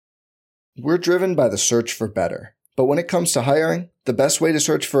We're driven by the search for better. But when it comes to hiring, the best way to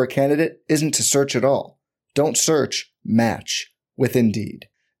search for a candidate isn't to search at all. Don't search, match with Indeed.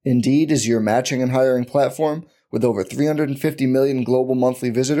 Indeed is your matching and hiring platform with over 350 million global monthly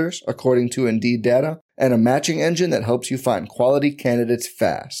visitors, according to Indeed data, and a matching engine that helps you find quality candidates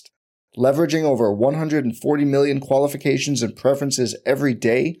fast. Leveraging over 140 million qualifications and preferences every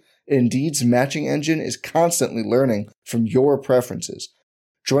day, Indeed's matching engine is constantly learning from your preferences.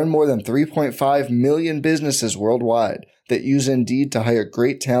 Join more than 3.5 million businesses worldwide that use Indeed to hire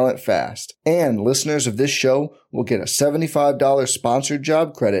great talent fast. And listeners of this show will get a $75 sponsored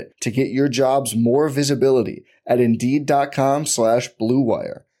job credit to get your jobs more visibility at Indeed.com/Blue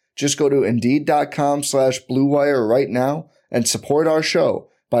Wire. Just go to Indeed.com/Blue Wire right now and support our show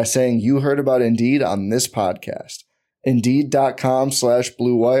by saying you heard about Indeed on this podcast.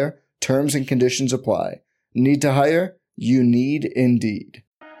 Indeed.com/Blue Wire. Terms and conditions apply. Need to hire? You need Indeed.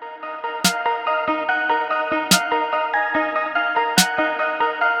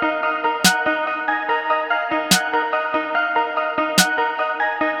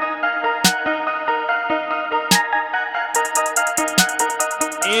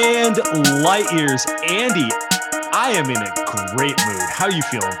 And light years, Andy, I am in a great mood. How are you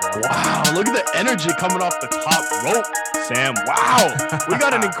feeling, bro? Wow, look at the energy coming off the top rope, Sam. Wow, we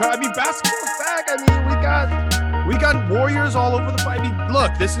got an incredible. I mean, basketball's back. I mean, we got Warriors all over the fight. I mean,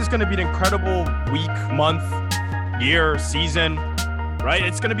 look, this is going to be an incredible week, month, year, season, right?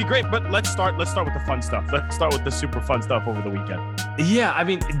 It's going to be great. But let's start with the fun stuff. Let's start with the super fun stuff over the weekend. Yeah, I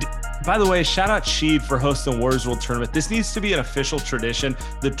mean, by the way, shout out Sheed for hosting Warriors World Tournament. This needs to be an official tradition.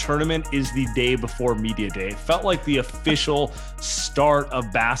 The tournament is the day before Media Day. It felt like the official start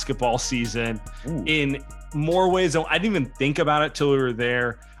of basketball season. Ooh. In more ways. I didn't even think about it till we were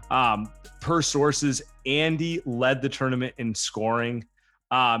there. Per sources, Andy led the tournament in scoring.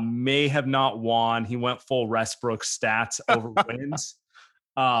 May have not won. He went full Westbrook stats over wins.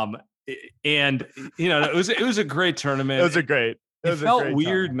 And you know, it was a great tournament. It felt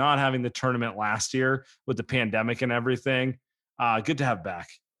weird not having the tournament last year with the pandemic and everything. Good to have back.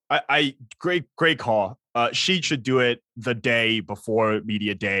 Great call. She should do it the day before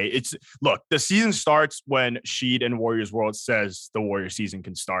Media Day. Look, the season starts when Sheed and Warriors World says the Warrior season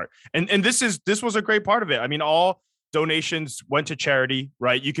can start. And this was a great part of it. I mean, all donations went to charity,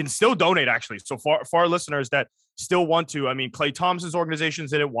 right? You can still donate, actually. So for our listeners that still want to, I mean, Klay Thompson's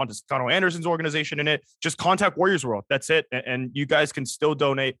organization's in it, Juan Toscano Anderson's organization in it. Just contact Warriors World. That's it. And you guys can still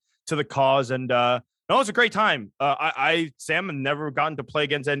donate to the cause. And no, it was a great time. Sam had never gotten to play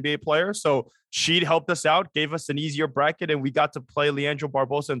against NBA players, so she'd helped us out, gave us an easier bracket, and we got to play Leandro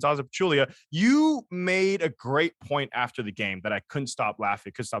Barbosa and Zaza Pachulia. You made a great point after the game that I couldn't stop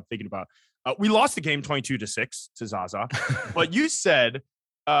laughing, couldn't stop thinking about. We lost the game 22-6 to Zaza, but you said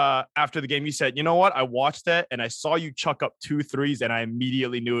after the game, you said, you know what? I watched it and I saw you chuck up 2 threes, and I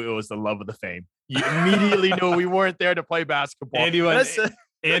immediately knew it was the love of the fame. You immediately knew we weren't there to play basketball.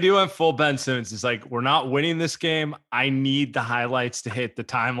 Andy went full Ben Simmons. It's like, we're not winning this game. I need the highlights to hit the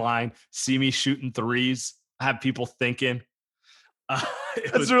timeline, see me shooting threes, have people thinking.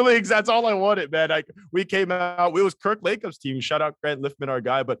 That's all I wanted, man. We came out, it was Kirk Lacob's team. Shout out Grant Liffman, our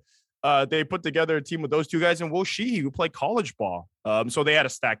guy, but they put together a team with those two guys and Will Sheehy, who played college ball. So they had a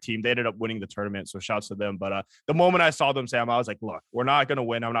stacked team. They ended up winning the tournament. So shouts to them. But the moment I saw them, Sam, I was like, look, we're not going to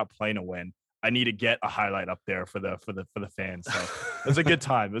win. I'm not playing to win. I need to get a highlight up there for the fans. So it was a good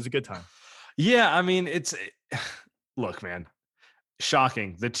time. Yeah, I mean, look, man,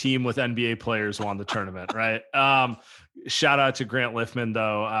 shocking. The team with NBA players won the tournament, right? Shout out to Grant Liffman,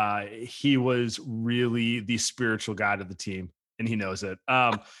 though. He was really the spiritual guide of the team, and he knows it.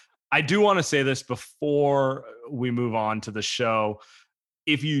 I do want to say this before we move on to the show.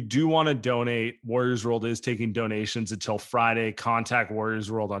 If you do want to donate, Warriors World is taking donations until Friday. Contact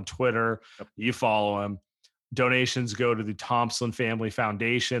Warriors World on Twitter. Yep. You follow him. Donations go to the Thompson Family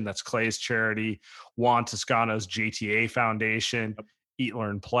Foundation. That's Klay's charity. Juan Toscano's JTA Foundation. Yep. Eat,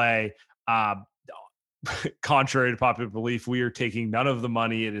 Learn, Play. Contrary to popular belief, we are taking none of the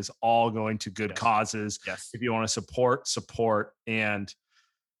money. It is all going to good causes. Yes. If you want to support. And,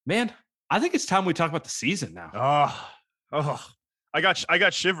 man, I think it's time we talk about the season now. I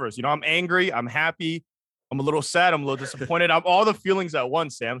got shivers. You know, I'm angry. I'm happy. I'm a little sad. I'm a little disappointed. I'm all the feelings at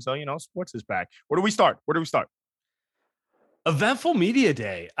once, Sam. So, you know, sports is back. Where do we start? Eventful Media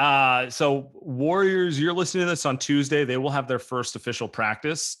Day. So Warriors, you're listening to this on Tuesday. They will have their first official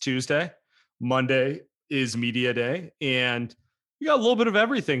practice Tuesday. Monday is Media Day. And we got a little bit of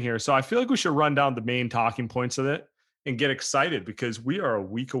everything here. So I feel like we should run down the main talking points of it and get excited because we are a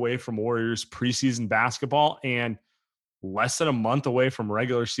week away from Warriors preseason basketball. And less than a month away from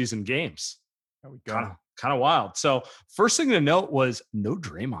regular season games. There we go. Kind of wild. So first thing to note was no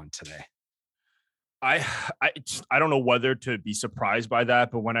Draymond today. I don't know whether to be surprised by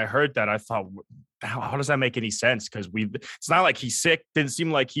that, but when I heard that, I thought, how does that make any sense? Because it's not like he's sick. Didn't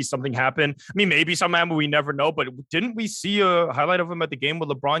seem like something happened. I mean, maybe some happened, we never know. But didn't we see a highlight of him at the game with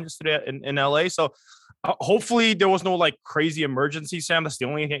LeBron yesterday in LA? So hopefully there was no like crazy emergency, Sam. That's the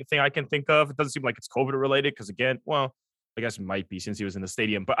only thing I can think of. It doesn't seem like it's COVID related because again, well, I guess it might be since he was in the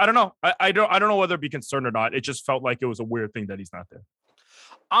stadium, but I don't know. I don't know whether to be concerned or not. It just felt like it was a weird thing that he's not there.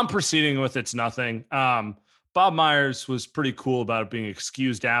 I'm proceeding with it's nothing. Bob Myers was pretty cool about it being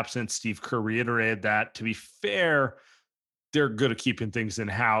excused absent. Steve Kerr reiterated that. To be fair, they're good at keeping things in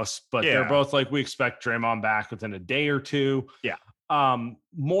house, but they're both like, we expect Draymond back within a day or two. Yeah.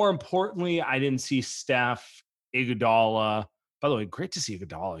 More importantly, I didn't see Steph, Iguodala. By the way, great to see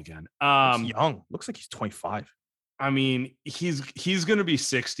Iguodala again. He's young. Looks like he's 25. I mean, he's going to be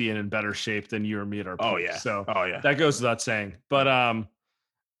 60 and in better shape than you or me at our peak. Oh yeah. So yeah, that goes without saying. But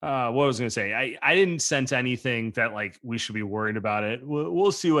what I was going to say, I didn't sense anything that like we should be worried about it.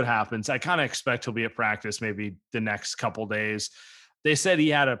 We'll see what happens. I kind of expect he'll be at practice maybe the next couple days. They said he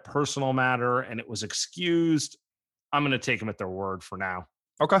had a personal matter and it was excused. I'm going to take him at their word for now.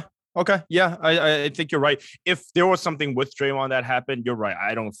 Okay. Yeah, I think you're right. If there was something with Draymond that happened, you're right.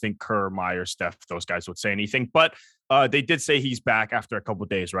 I don't think Kerr, Myers, Steph, those guys would say anything. But they did say he's back after a couple of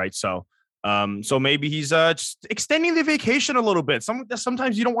days, right? So maybe he's just extending the vacation a little bit.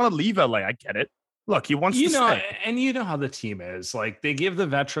 Sometimes you don't want to leave LA. I get it. Look, he wants to stay. And you know how the team is. Like they give the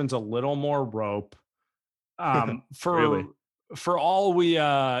veterans a little more rope. For all we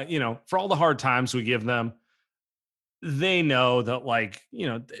for all the hard times we give them. They know that, like,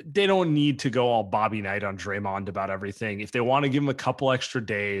 they don't need to go all Bobby Knight on Draymond about everything. If they want to give him a couple extra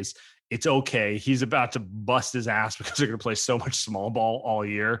days, it's okay. He's about to bust his ass because they're going to play so much small ball all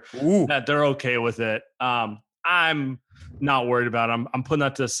year that they're okay with it. I'm not worried about him. I'm putting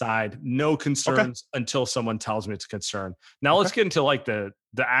that to the side. No concerns until someone tells me it's a concern. Now let's get into like the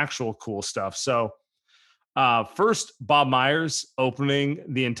actual cool stuff. So first, Bob Myers opening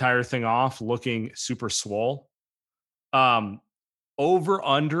the entire thing off looking super swole. Over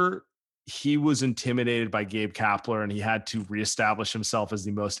under, he was intimidated by Gabe Kapler and he had to reestablish himself as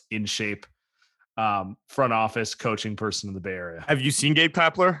the most in shape front office coaching person in the Bay Area. Have you seen Gabe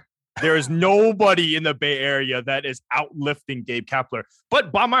Kapler? There is nobody in the Bay Area that is outlifting Gabe Kapler.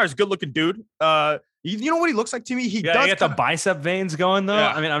 But Bob Myers, good looking dude. You know what he looks like to me? He does get the bicep veins going though.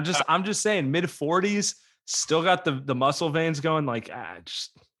 Yeah. I mean, I'm just saying, mid 40s, still got the muscle veins going. Like,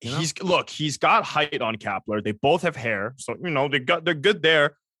 he's got height on Kapler. They both have hair, so they're good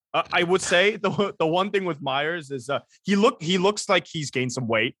there. I would say the one thing with Myers is he looks like he's gained some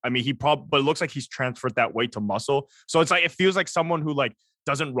weight. I mean, but it looks like he's transferred that weight to muscle. So it's like it feels like someone who like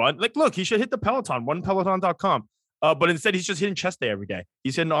doesn't run. Like, look, he should hit the Peloton, onepeloton.com. But instead, he's just hitting chest day every day.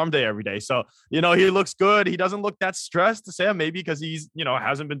 He's hitting arm day every day. So, he looks good. He doesn't look that stressed, Sam, maybe because he's,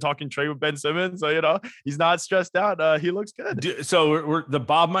 hasn't been talking trade with Ben Simmons. So, he's not stressed out. He looks good. So the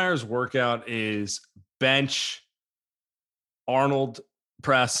Bob Myers workout is bench, Arnold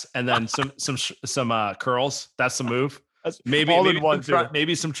press, and then some curls. That's the move.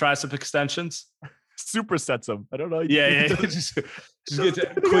 Maybe some tricep extensions. Supersets him. I don't know. Yeah. just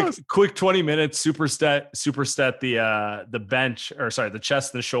get quick 20 minutes. Superset the bench, or sorry, the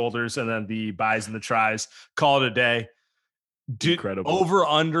chest and the shoulders, and then the buys and the tries. Call it a day. Dude, incredible. Over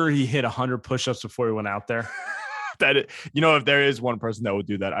under, he hit 100 push-ups before he went out there. If there is one person that would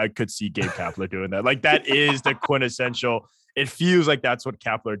do that, I could see Gabe Kapler doing that. Like that is the quintessential. It feels like that's what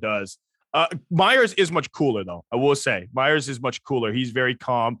Kapler does. Myers is much cooler, though. I will say Myers is much cooler. He's very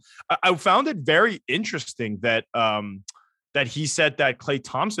calm. I found it very interesting that he said that Klay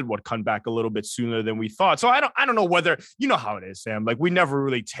Thompson would come back a little bit sooner than we thought. So I don't know whether how it is, Sam. Like we never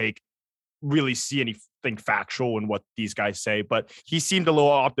really see anything factual in what these guys say, but he seemed a little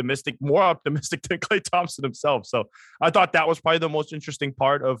more optimistic than Klay Thompson himself. So I thought that was probably the most interesting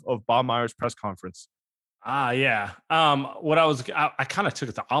part of Bob Myers' press conference. Yeah. I kind of took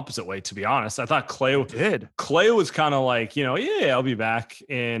it the opposite way, to be honest. I thought Klay was kind of like, I'll be back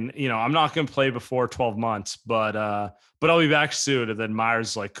in, I'm not going to play before 12 months, but I'll be back soon. And then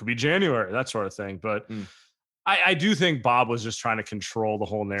Myers like, could be January, that sort of thing. But I do think Bob was just trying to control the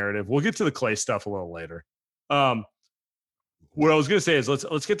whole narrative. We'll get to the Klay stuff a little later. What I was going to say is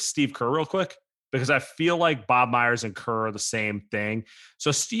let's get to Steve Kerr real quick, because I feel like Bob Myers and Kerr are the same thing.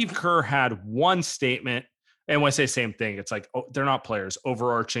 So Steve Kerr had one statement, and when I say same thing, it's like, they're not players,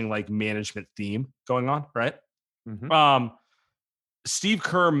 overarching like management theme going on, right? Mm-hmm. Steve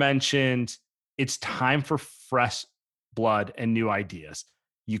Kerr mentioned it's time for fresh blood and new ideas.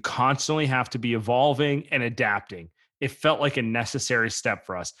 You constantly have to be evolving and adapting. It felt like a necessary step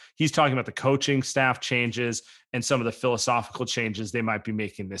for us. He's talking about the coaching staff changes and some of the philosophical changes they might be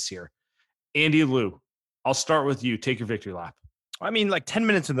making this year. Andy Liu, I'll start with you. Take your victory lap. I mean, like 10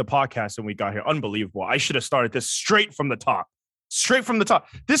 minutes in the podcast and we got here. Unbelievable. I should have started this straight from the top. Straight from the top.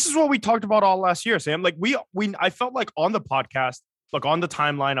 This is what we talked about all last year, Sam. Like I felt like on the podcast, like on the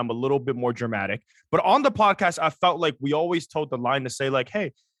timeline, I'm a little bit more dramatic. But on the podcast, I felt like we always told the line to say like,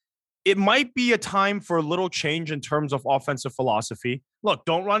 hey, it might be a time for a little change in terms of offensive philosophy. Look,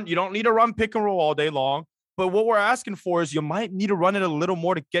 you don't need to run pick and roll all day long. But what we're asking for is you might need to run it a little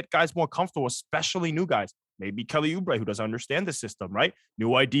more to get guys more comfortable, especially new guys. Maybe Kelly Oubre, who doesn't understand the system, right?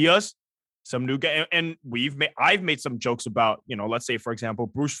 New ideas, some new guy. And I've made some jokes about, let's say, for example,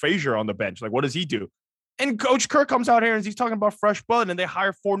 Bruce Frazier on the bench. Like, what does he do? And Coach Kerr comes out here and he's talking about fresh blood, and they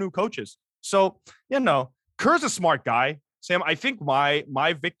hire 4 new coaches. So, Kerr's a smart guy. Sam, I think my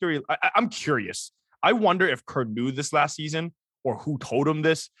victory, I'm curious. I wonder if Kerr knew this last season or who told him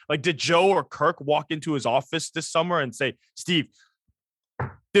this. Like, did Joe or Kirk walk into his office this summer and say, Steve,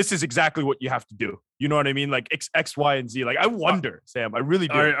 this is exactly what you have to do? You know what I mean? Like X, Y, and Z. Like, I wonder, Sam, I really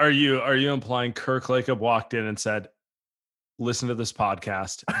do. Are you implying Kirk Lacob walked in and said, listen to this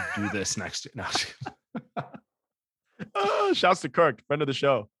podcast, do this next year? No. Shouts to Kirk, friend of the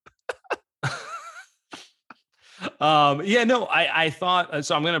show. I thought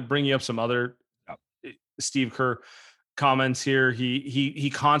so. I'm going to bring you up some other Steve Kerr comments here.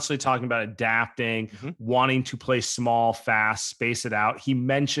 He constantly talking about adapting, wanting to play small, fast, space it out. He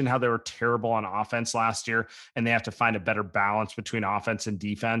mentioned how they were terrible on offense last year and they have to find a better balance between offense and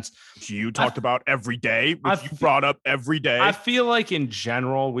defense. You talked about every day, which you brought up every day. I feel like in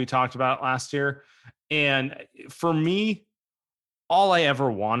general, we talked about it last year. And for me, all I ever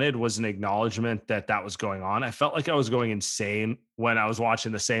wanted was an acknowledgement that was going on. I felt like I was going insane when I was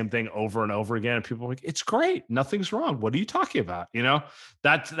watching the same thing over and over again. And people were like, it's great. Nothing's wrong. What are you talking about?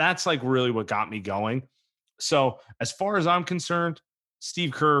 That's like really what got me going. So as far as I'm concerned,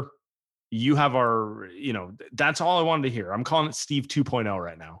 Steve Kerr, you have that's all I wanted to hear. I'm calling it Steve 2.0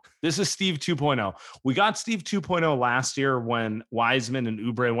 right now. This is Steve 2.0. We got Steve 2.0 last year when Wiseman and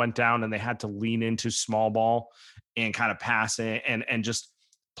Oubre went down and they had to lean into small ball and kind of passing and just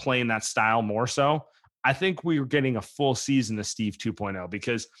playing that style more so. I think we were getting a full season of Steve 2.0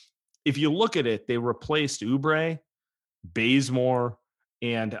 because if you look at it, they replaced Oubre, Bazemore,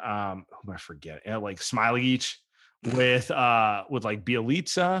 and who am I forgetting? Like Smiley with like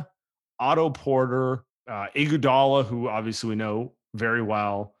Bielitsa, Otto Porter, Iguodala, who obviously we know very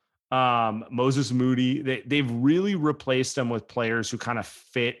well, Moses Moody. They've really replaced them with players who kind of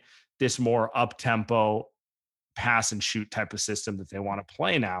fit this more up-tempo pass and shoot type of system that they want to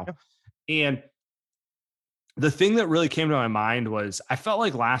play now. Yeah. And the thing that really came to my mind was I felt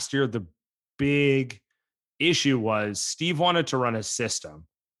like last year the big issue was Steve wanted to run a system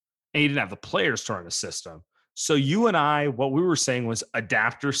and he didn't have the players to run a system. So you and I, what we were saying was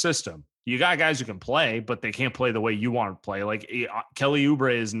adapt your system. You got guys who can play, but they can't play the way you want to play. Like Kelly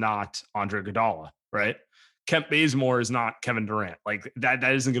Oubre is not Andre Iguodala, right? Kent Bazemore is not Kevin Durant. Like that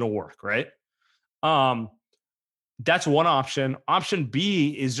isn't going to work, right? That's one option. Option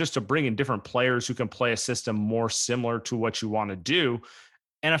B is just to bring in different players who can play a system more similar to what you want to do.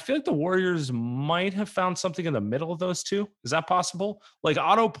 And I feel like the Warriors might have found something in the middle of those two. Is that possible? Like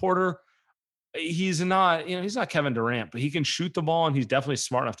Otto Porter, he's not Kevin Durant, but he can shoot the ball and he's definitely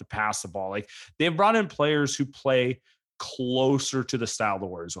smart enough to pass the ball. Like they've brought in players who play closer to the style the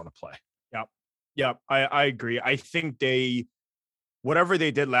Warriors want to play. Yeah, I agree. I think whatever they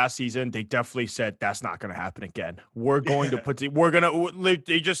did last season, they definitely said that's not going to happen again.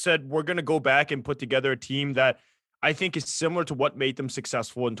 They just said we're going to go back and put together a team that I think is similar to what made them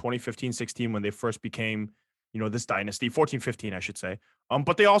successful in 2015-16 when they first became, this dynasty, 14-15, I should say.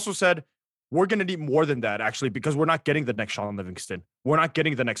 But they also said we're going to need more than that, actually, because we're not getting the next Sean Livingston. We're not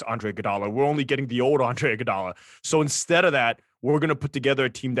getting the next Andre Iguodala. We're only getting the old Andre Iguodala. So instead of that, we're going to put together a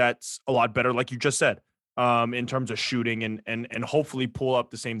team that's a lot better, like you just said, in terms of shooting and hopefully pull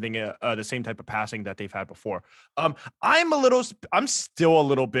up the same thing, the same type of passing that they've had before. I'm still a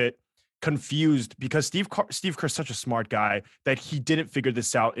little bit confused because Steve Kerr's such a smart guy that he didn't figure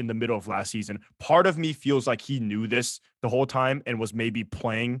this out in the middle of last season. Part of me feels like he knew this the whole time and was maybe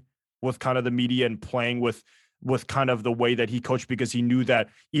playing with kind of the media and playing with kind of the way that he coached because he knew that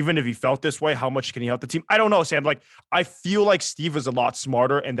even if he felt this way, how much can he help the team? I don't know, Sam. Like, I feel like Steve is a lot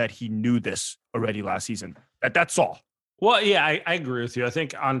smarter and that he knew this already last season. That's all. Well, yeah, I agree with you. I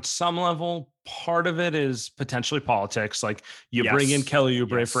think on some level, part of it is potentially politics. Like you bring in Kelly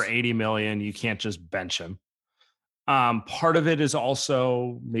Oubre for $80 million, you can't just bench him. Part of it is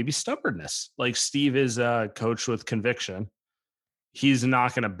also maybe stubbornness. Like Steve is a coach with conviction. He's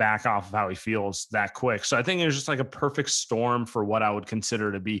not going to back off of how he feels that quick. So I think it was just like a perfect storm for what I would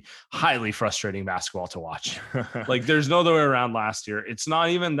consider to be highly frustrating basketball to watch. Like there's no other way around last year. It's not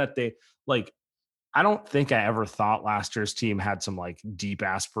even that they like, I don't think I ever thought last year's team had some like deep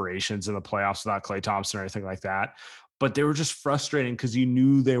aspirations in the playoffs without Klay Thompson or anything like that. But they were just frustrating because you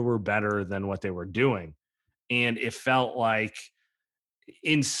knew they were better than what they were doing. And it felt like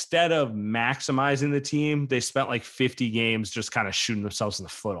instead of maximizing the team, they spent like 50 games just kind of shooting themselves in the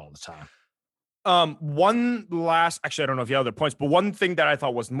foot all the time. Actually, I don't know if you have other points, but one thing that I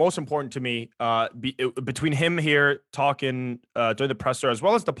thought was most important to me, between him here talking during the presser, as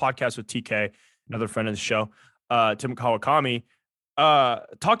well as the podcast with TK, another friend of the show, Tim Kawakami,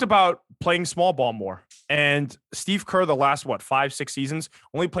 talked about playing small ball more. And Steve Kerr, the last, 5-6 seasons,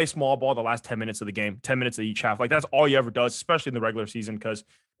 only play small ball the last 10 minutes of the game, 10 minutes of each half. Like that's all he ever does, especially in the regular season, because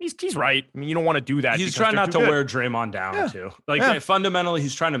he's right. I mean, you don't want to do that. He's trying not to wear Draymond down too. Like fundamentally,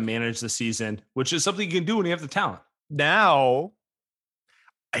 he's trying to manage the season, which is something you can do when you have the talent. Now,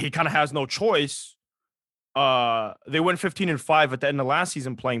 he kind of has no choice. They went 15-5 at the end of last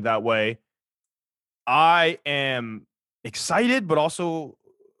season playing that way. I am excited, but also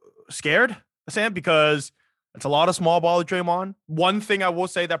scared, Sam, because it's a lot of small ball with Draymond. One thing I will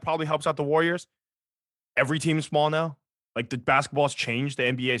say that probably helps out the Warriors, every team is small now. Like the basketball's changed, the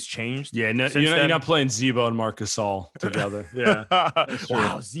NBA's changed. Yeah, you're not playing Zebo and Marc Gasol together. Yeah,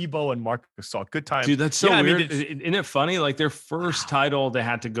 wow, Zebo and Marc Gasol, good time, dude. That's so weird. I mean, isn't it funny? Like their first title, they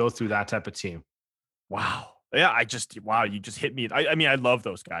had to go through that type of team. Wow. Yeah, you just hit me. I mean, I love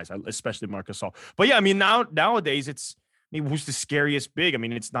those guys, especially Marc Gasol. But yeah, I mean, nowadays it's. I mean, who's the scariest big? I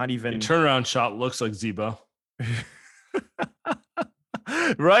mean, it's not even. The turnaround shot looks like Zebo.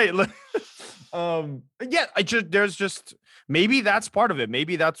 Right. Yeah, there's just maybe that's part of it.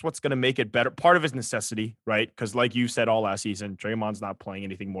 Maybe that's what's going to make it better. Part of his necessity, right? Because like you said all last season, Draymond's not playing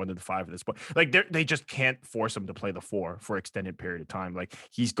anything more than the 5 at this point. Like they just can't force him to play the 4 for extended period of time. Like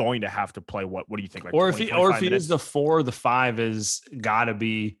he's going to have to play what do you think? Like or if he is the 4, the 5 is got to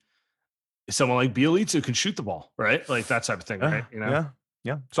be someone like Bjelica who can shoot the ball, right? Like that type of thing, right? You know?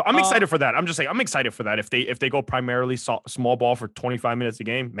 Yeah. So I'm excited for that. I'm just saying, I'm excited for that. If they go primarily small ball for 25 minutes a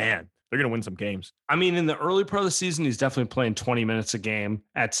game, man, they're going to win some games. I mean, in the early part of the season, he's definitely playing 20 minutes a game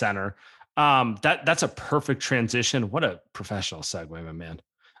at center. That's a perfect transition. What a professional segue, my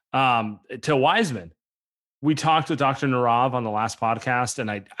man. To Wiseman. We talked with Dr. Narav on the last podcast, and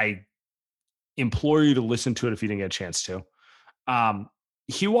I implore you to listen to it if you didn't get a chance to.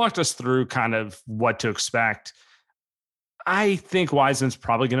 He walked us through kind of what to expect. I think Wiseman's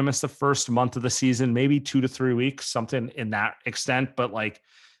probably going to miss the first month of the season, maybe 2 to 3 weeks, something in that extent. But like,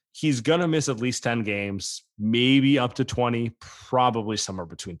 he's going to miss at least 10 games, maybe up to 20, probably somewhere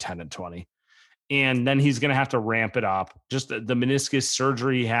between 10 and 20. And then he's going to have to ramp it up. Just the meniscus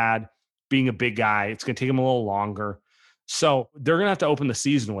surgery he had, being a big guy, it's going to take him a little longer. So they're going to have to open the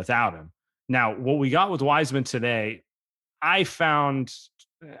season without him. Now, what we got with Wiseman today, I found,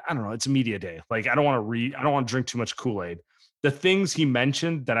 I don't know, it's a media day. Like, I don't want to drink too much Kool-Aid. The things he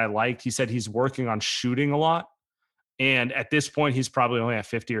mentioned that I liked, he said he's working on shooting a lot. And at this point, he's probably only at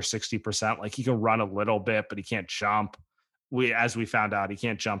 50 or 60%. Like he can run a little bit, but he can't jump. As we found out, he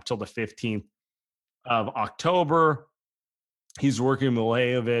can't jump till the 15th of October. He's working with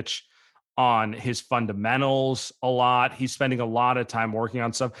Miljevic on his fundamentals a lot. He's spending a lot of time working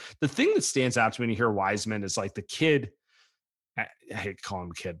on stuff. The thing that stands out to me when you hear Wiseman is like the kid. I hate to call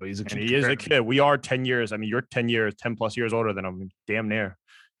him a kid, but he's a kid. He is a kid. We are 10 years. I mean, you're 10 plus years older than him. Damn near.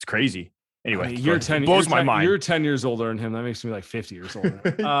 It's crazy. Anyway, it blows my mind. You're 10 years older than him. That makes me like 50 years older.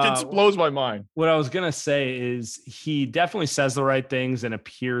 It just blows my mind. What I was going to say is he definitely says the right things and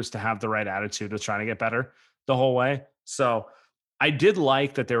appears to have the right attitude of trying to get better the whole way. So I did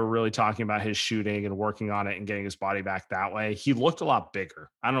like that they were really talking about his shooting and working on it and getting his body back that way. He looked a lot bigger.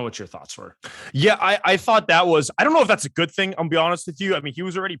 I don't know what your thoughts were. Yeah, I thought that was, I don't know if that's a good thing. I'll be honest with you. I mean, he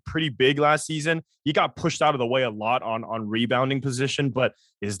was already pretty big last season. He got pushed out of the way a lot on rebounding position, but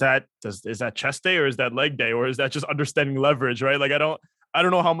is that chest day or is that leg day or is that just understanding leverage, right? Like, I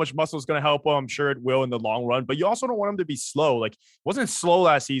don't know how much muscle is going to help him. I'm sure it will in the long run, but you also don't want him to be slow. Like, he wasn't slow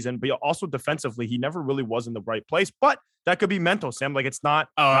last season, but also defensively, he never really was in the right place. But that could be mental, Sam. Like, it's not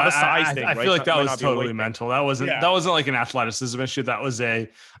a size thing. I feel like that was totally mental. That wasn't like an athleticism issue. That was I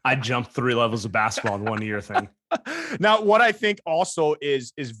jumped 3 levels of basketball in 1 year thing. Now, what I think also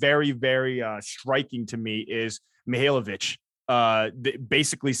is very, very striking to me is Mihailovic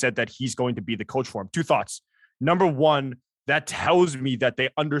basically said that he's going to be the coach for him. 2 thoughts. Number one, that tells me that they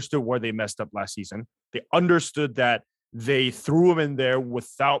understood where they messed up last season. They understood that they threw him in there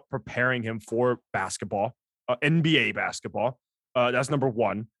without preparing him for basketball, NBA basketball. That's number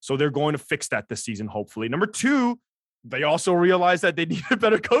one. So they're going to fix that this season, hopefully. Number two, they also realized that they needed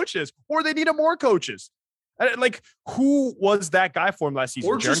better coaches, or they needed more coaches. Like, who was that guy for him last season?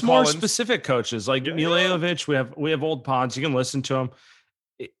 Or just more specific coaches like Milojevic. We have old pods. You can listen to him.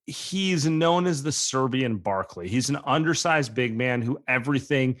 He's known as the Serbian Barkley. He's an undersized big man who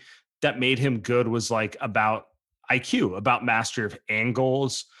everything that made him good was like about IQ, about mastery of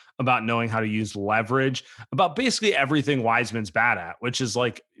angles, about knowing how to use leverage, about basically everything Wiseman's bad at, which is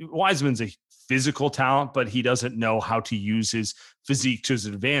like Wiseman's a physical talent, but he doesn't know how to use his physique to his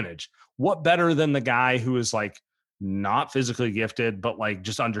advantage. What better than the guy who is like not physically gifted, but like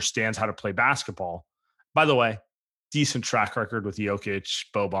just understands how to play basketball? By the way, decent track record with Jokic,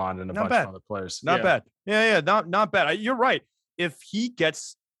 Boban, and a bunch of other players. Not bad. Yeah, not bad. You're right. If he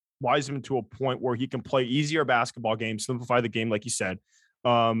gets Wiseman to a point where he can play easier basketball games, simplify the game, like you said,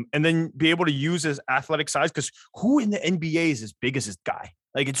 and then be able to use his athletic size, because who in the NBA is as big as this guy?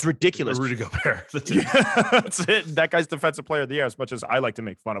 Like, it's ridiculous. Rudy Gobert. That's it. That guy's defensive player of the year, as much as I like to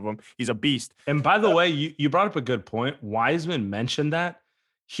make fun of him. He's a beast. And by the way, you brought up a good point. Wiseman mentioned that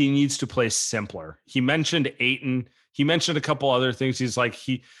he needs to play simpler. He mentioned Ayton. He mentioned a couple other things. He's like,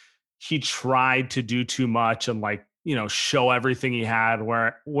 he tried to do too much and like, show everything he had.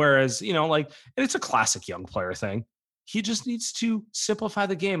 Whereas, and it's a classic young player thing. He just needs to simplify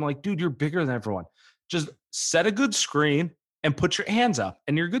the game. Like, dude, you're bigger than everyone. Just set a good screen and put your hands up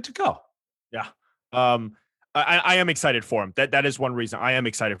and you're good to go. Yeah. I am excited for him. That is one reason I am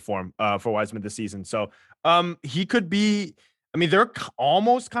excited for him, for Wiseman this season. So he could be, they're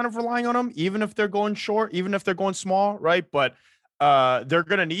almost kind of relying on him, even if they're going short, even if they're going small, right? But they're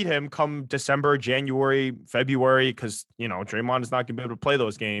going to need him come December, January, February, because, Draymond is not going to be able to play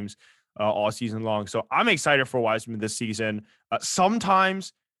those games all season long. So I'm excited for Wiseman this season.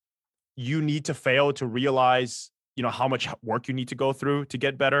 Sometimes you need to fail to realize how much work you need to go through to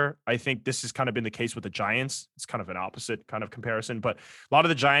get better. I think this has kind of been the case with the Giants. It's kind of an opposite kind of comparison, but a lot of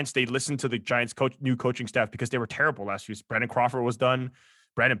the Giants, they listened to the Giants new coaching staff because they were terrible last year. Brandon Crawford was done.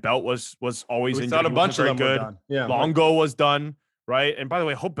 Brandon Belt was always we injured. thought a bunch of them good. were done. Yeah, Longo was done, right? And by the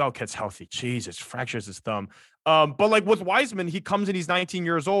way, hope Belt gets healthy. Jesus, fractures his thumb. But like with Wiseman, he comes in, he's 19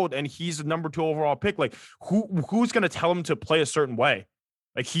 years old, and he's a number 2 overall pick. Like, who's going to tell him to play a certain way?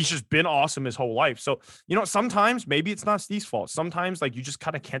 Like, he's just been awesome his whole life. So, sometimes maybe it's not Steve's fault. Sometimes, like, you just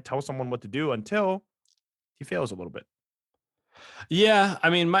kind of can't tell someone what to do until he fails a little bit. Yeah.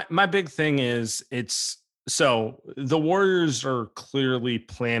 My big thing is so the Warriors are clearly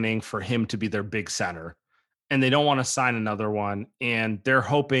planning for him to be their big center, and they don't want to sign another one. And they're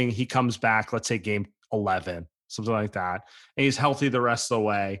hoping he comes back, let's say game 11, something like that, and he's healthy the rest of the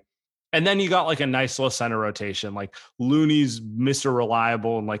way. And then you got like a nice little center rotation. Like, Looney's Mr.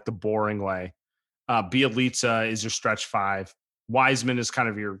 Reliable in like the boring way. Bjelica is your stretch 5. Wiseman is kind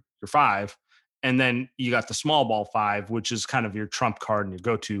of your 5. And then you got the small ball 5, which is kind of your trump card and your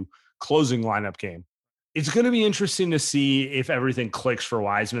go-to closing lineup game. It's going to be interesting to see if everything clicks for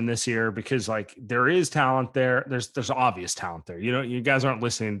Wiseman this year, because like there is talent there. There's obvious talent there. You guys aren't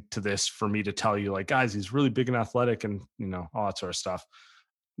listening to this for me to tell you like, guys, he's really big and athletic and all that sort of stuff.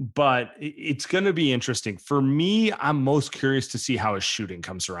 But it's going to be interesting. For me, I'm most curious to see how his shooting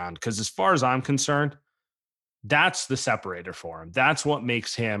comes around, because as far as I'm concerned, that's the separator for him. That's what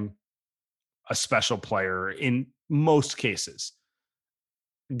makes him a special player in most cases.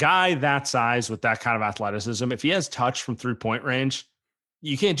 Guy that size with that kind of athleticism, if he has touch from 3-point range,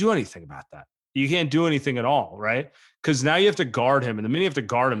 you can't do anything about that. You can't do anything at all, right? Because now you have to guard him. And the minute you have to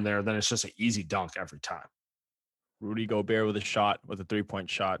guard him there, then it's just an easy dunk every time. Rudy Gobert with a 3-point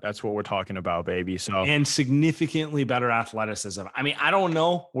shot. That's what we're talking about, baby. So, and significantly better athleticism. I don't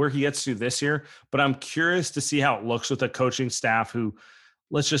know where he gets to this year, but I'm curious to see how it looks with a coaching staff who,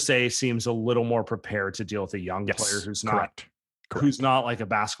 let's just say, seems a little more prepared to deal with a young player who's not like a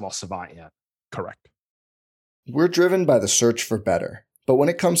basketball savant yet. Correct. We're driven by the search for better. But when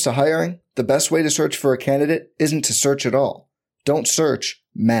it comes to hiring, the best way to search for a candidate isn't to search at all. Don't search,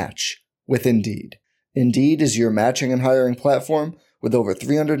 match with Indeed. Indeed is your matching and hiring platform with over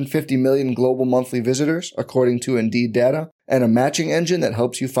 350 million global monthly visitors, according to Indeed data, and a matching engine that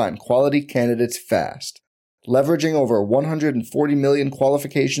helps you find quality candidates fast. Leveraging over 140 million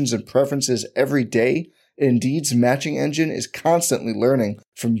qualifications and preferences every day, Indeed's matching engine is constantly learning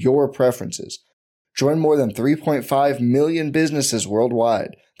from your preferences. Join more than 3.5 million businesses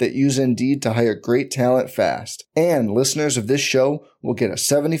worldwide that use Indeed to hire great talent fast. And listeners of this show will get a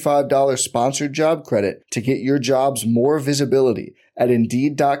 $75 sponsored job credit to get your jobs more visibility at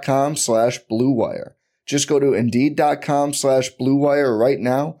Indeed.com/Blue Wire. Just go to Indeed.com/Blue Wire right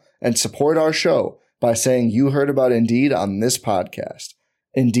now and support our show by saying you heard about Indeed on this podcast.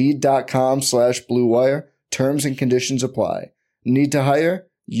 Indeed.com/Blue Wire. Terms and conditions apply. Need to hire?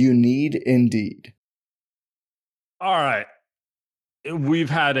 You need Indeed. All right. We've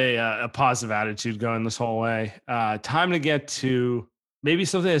had a positive attitude going this whole way. Time to get to maybe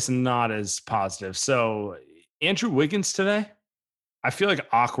something that's not as positive. So Andrew Wiggins today, I feel like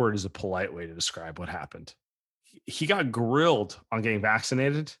awkward is a polite way to describe what happened. He got grilled on getting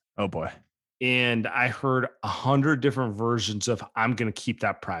vaccinated. Oh boy. And I heard 100 different versions of I'm going to keep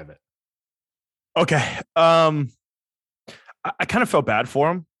that private. Okay. I kind of felt bad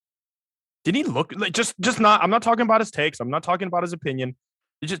for him. Did he look like just not? I'm not talking about his takes. I'm not talking about his opinion.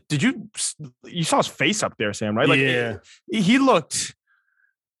 You saw his face up there, Sam, right? Like, yeah, he looked.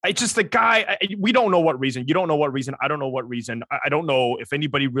 The guy. We don't know what reason. You don't know what reason. I don't know what reason. I don't know if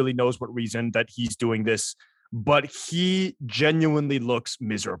anybody really knows what reason that he's doing this, but he genuinely looks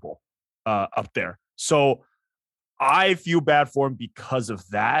miserable up there. So I feel bad for him because of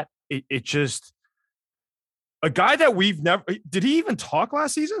that. It just a guy that we've never. Did he even talk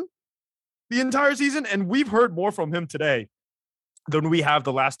last season? The entire season, and we've heard more from him today than we have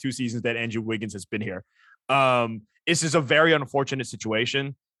the last 2 seasons that Andrew Wiggins has been here. This is a very unfortunate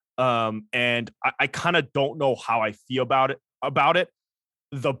situation, and I kind of don't know how I feel about it. I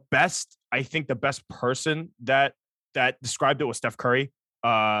think the best person that described it was Steph Curry.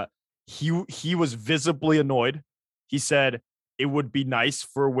 He was visibly annoyed. He said it would be nice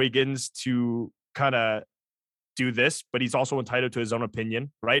for Wiggins to kind of do this, but he's also entitled to his own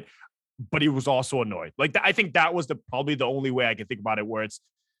opinion, right? But he was also annoyed. Like, I think that was probably the only way I can think about it, where it's,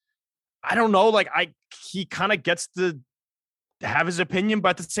 I don't know, like he kind of gets to have his opinion, but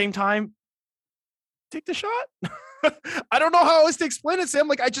at the same time, take the shot. I don't know how else to explain it, Sam.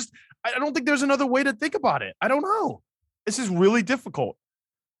 Like, I don't think there's another way to think about it. I don't know. This is really difficult.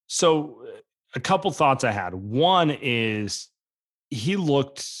 So a couple thoughts I had. One is he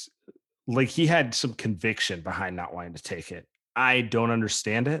looked like he had some conviction behind not wanting to take it. I don't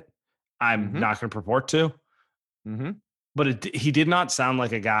understand it. I'm not going to purport to, but he did not sound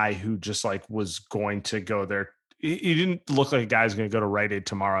like a guy who just like was going to go there. He didn't look like a guy who's going to go to Rite Aid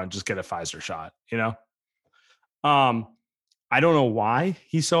tomorrow and just get a Pfizer shot, you know? I don't know why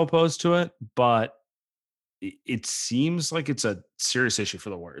he's so opposed to it, but it seems like it's a serious issue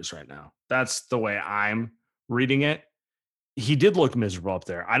for the Warriors right now. That's the way I'm reading it. He did look miserable up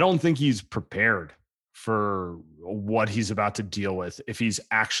there. I don't think he's prepared for what he's about to deal with if he's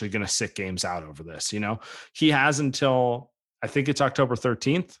actually going to sit games out over this. You know, he has until I think it's October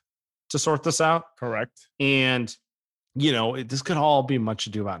 13th to sort this out. Correct. And, you know, this could all be much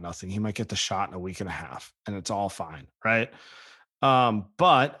ado about nothing. He might get the shot in a week and a half and it's all fine. Right.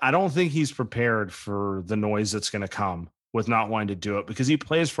 But I don't think he's prepared for the noise that's going to come with not wanting to do it, because he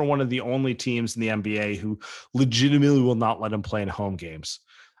plays for one of the only teams in the NBA who legitimately will not let him play in home games.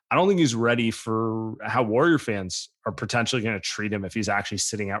 I don't think he's ready for how Warrior fans are potentially going to treat him if he's actually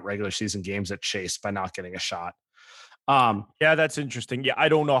sitting out regular season games at Chase by not getting a shot. Yeah, that's interesting. Yeah, I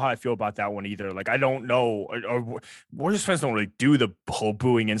don't know how I feel about that one either. Like, I don't know. Or Warriors fans don't really do the whole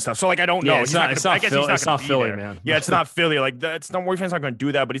booing and stuff. So, like, I don't know. It's not Philly, man. Yeah, it's not Philly. Like, that's not Warriors fans not going to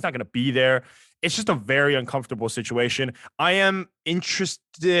do that, but he's not going to be there. It's just a very uncomfortable situation. I am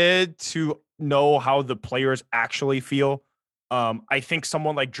interested to know how the players actually feel. I think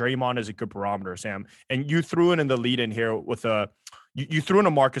someone like Draymond is a good barometer, Sam. And you threw in the lead in here with you threw in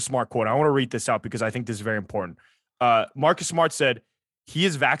a Marcus Smart quote. I want to read this out because I think this is very important. Marcus Smart said he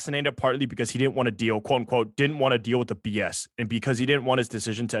is vaccinated partly because he didn't want to deal, quote unquote, didn't want to deal with the BS, and because he didn't want his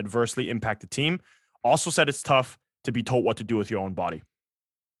decision to adversely impact the team. Also said it's tough to be told what to do with your own body.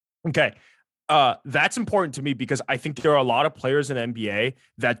 Okay. That's important to me because I think there are a lot of players in the NBA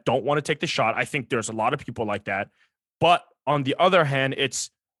that don't want to take the shot. I think there's a lot of people like that. But on the other hand,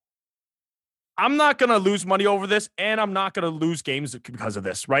 I'm not going to lose money over this, and I'm not going to lose games because of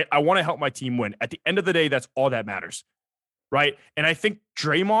this, right? I want to help my team win. At the end of the day, that's all that matters, right? And I think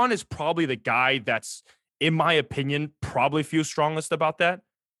Draymond is probably the guy that's, in my opinion, probably feels strongest about that,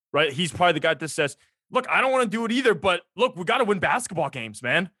 right? He's probably the guy that says, look, I don't want to do it either, but look, we got to win basketball games,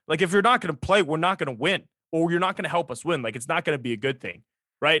 man. Like, if you're not going to play, we're not going to win, or you're not going to help us win. Like, it's not going to be a good thing,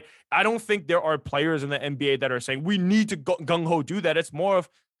 right? I don't think there are players in the NBA that are saying we need to gung-ho do that. It's more of,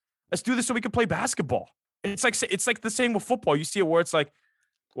 let's do this so we can play basketball. It's like the same with football. You see it where it's like,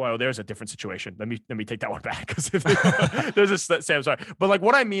 well, there's a different situation. Let me take that one back because there's a Sam. Sorry, but like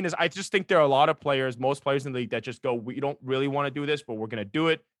what I mean is, I just think there are a lot of players, most players in the league, that just go, we don't really want to do this, but we're going to do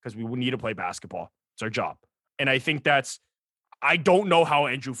it because we need to play basketball. It's our job, and I think that's I don't know how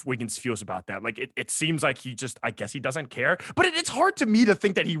Andrew Wiggins feels about that. Like it seems like I guess he doesn't care. But it's hard to me to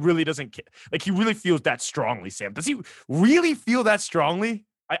think that he really doesn't care. Like he really feels that strongly, Sam. Does he really feel that strongly?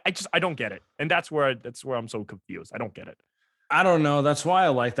 I don't get it. And that's where I'm so confused. I don't get it. I don't know. That's why I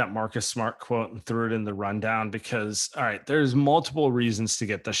like that Marcus Smart quote and threw it in the rundown because, all right, there's multiple reasons to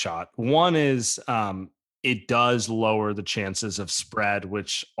get the shot. One is it does lower the chances of spread,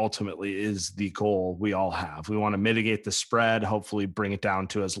 which ultimately is the goal we all have. We want to mitigate the spread, hopefully bring it down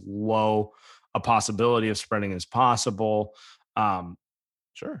to as low a possibility of spreading as possible.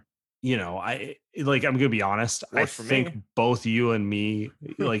 Sure. You know, I'm going to be honest. I think both you and me,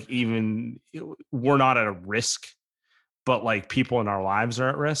 like even we're not at a risk, but like people in our lives are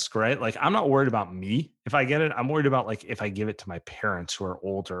at risk, right? Like I'm not worried about me if I get it. I'm worried about like if I give it to my parents who are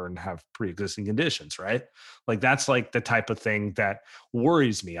older and have pre-existing conditions, right? Like that's like the type of thing that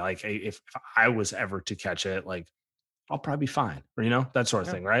worries me. Like if I was ever to catch it, like I'll probably be fine, or, that sort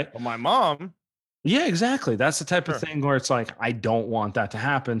of thing, right? Well, my mom. Yeah, exactly. That's the type of thing where it's like, I don't want that to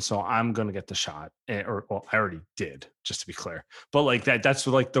happen. So I'm going to get the shot I already did, just to be clear, but like that's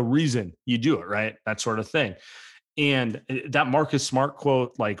like the reason you do it, right? That sort of thing. And that Marcus Smart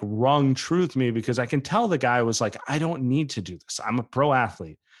quote like rung true to me because I can tell the guy was like, I don't need to do this. I'm a pro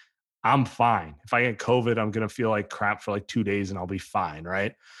athlete. I'm fine. If I get COVID, I'm going to feel like crap for like 2 days and I'll be fine.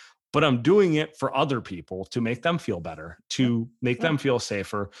 Right. But I'm doing it for other people to make them feel better, to make them feel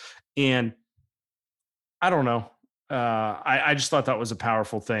safer. And I don't know. I just thought that was a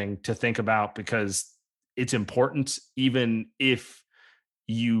powerful thing to think about because it's important, even if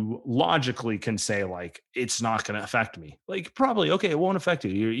you logically can say like it's not going to affect me. Like probably okay, it won't affect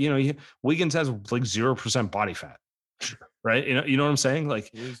you. Wiggins has like 0% body fat, right? You know what I'm saying?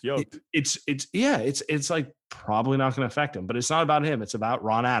 Like it's like probably not going to affect him. But it's not about him. It's about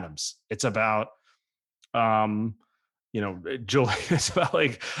Ron Adams. It's about Julie. It's about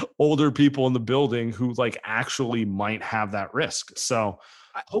like older people in the building who like actually might have that risk. So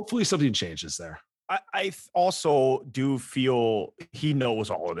hopefully something changes there. I also do feel he knows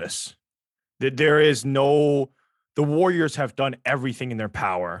all of this. That the Warriors have done everything in their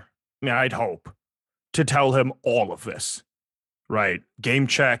power. I mean, I'd hope to tell him all of this, right? Game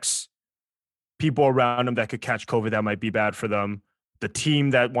checks, people around him that could catch COVID that might be bad for them, the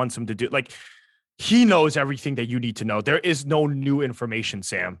team that wants him to do like. He knows everything that you need to know. There is no new information,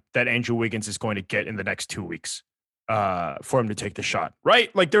 Sam, that Andrew Wiggins is going to get in the next 2 weeks for him to take the shot,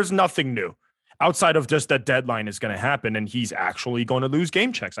 right? Like there's nothing new outside of just that deadline is going to happen and he's actually going to lose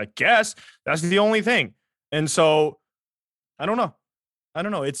game checks. I guess that's the only thing. And so I don't know.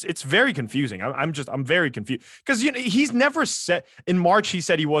 It's very confusing. I'm very confused because he's never said in March. He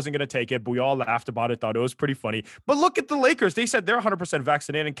said he wasn't going to take it, but we all laughed about it. Thought it was pretty funny. But look at the Lakers. They said they're 100%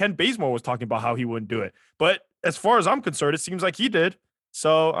 vaccinated, and Ken Bazemore was talking about how he wouldn't do it. But as far as I'm concerned, it seems like he did.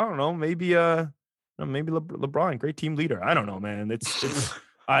 So I don't know. Maybe LeBron, great team leader. I don't know, man. It's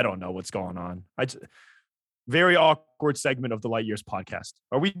I don't know what's going on. Very awkward segment of the Light Years podcast.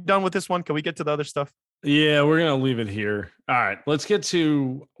 Are we done with this one? Can we get to the other stuff? Yeah, we're going to leave it here. All right, let's get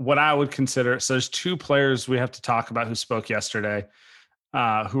to what I would consider. So there's two players we have to talk about who spoke yesterday,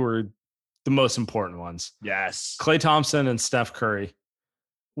 who are the most important ones. Yes. Klay Thompson and Steph Curry.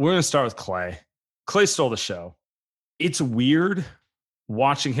 We're going to start with Klay. Klay stole the show. It's weird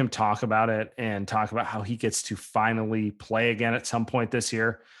watching him talk about it and talk about how he gets to finally play again at some point this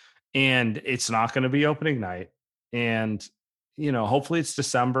year. And it's not going to be opening night. And, hopefully it's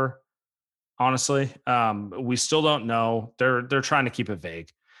December. Honestly, we still don't know. They're trying to keep it vague.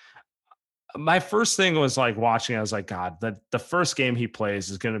 My first thing was like watching. I was like, God, the first game he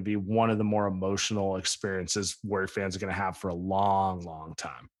plays is going to be one of the more emotional experiences Warrior fans are going to have for a long, long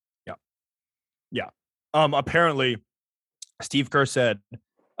time. Yeah. Apparently, Steve Kerr said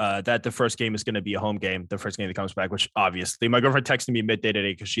that the first game is going to be a home game. The first game that comes back, which obviously my girlfriend texted me midday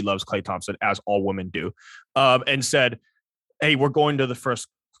today because she loves Klay Thompson, as all women do, and said, "Hey, we're going to the first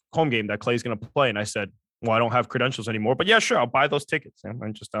home game that Klay's going to play." And I said, well, I don't have credentials anymore, but yeah, sure. I'll buy those tickets.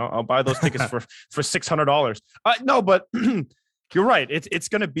 I'll buy those tickets for $600. No, but you're right. It's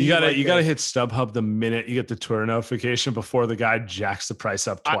going to be, you gotta hit StubHub the minute you get the Twitter notification before the guy jacks the price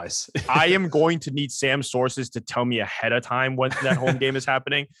up twice. I am going to need Sam's sources to tell me ahead of time when that home game is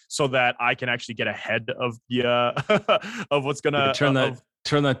happening so that I can actually get ahead of the, of what's going to turn that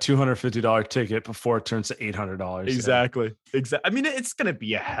 $250 ticket before it turns to $800. Exactly. I mean, it's going to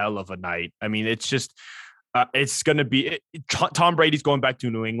be a hell of a night. I mean, it's just, it's going to be Tom Brady's going back to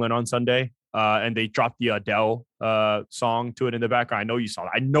New England on Sunday. And they dropped the Adele song to it in the background.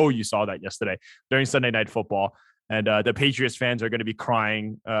 I know you saw that yesterday during Sunday Night Football. And the Patriots fans are going to be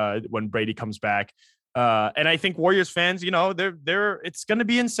crying when Brady comes back. And I think Warriors fans, it's going to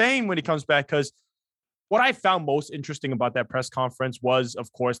be insane when he comes back, because what I found most interesting about that press conference was,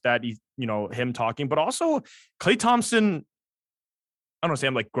 of course, that him talking, but also Klay Thompson. I don't know, say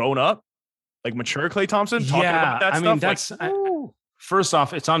I'm like grown up, like mature Klay Thompson talking about that stuff. That's first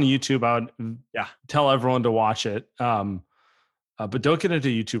off, it's on YouTube. I would tell everyone to watch it. But don't get into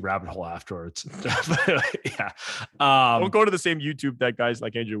YouTube rabbit hole afterwards. Don't go to the same YouTube that guys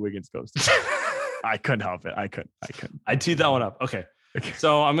like Andrew Wiggins goes to. I couldn't help it. I couldn't. I'd tee that one up. Okay.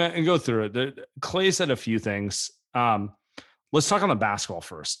 So I'm going to go through it. Clay said a few things. Let's talk on the basketball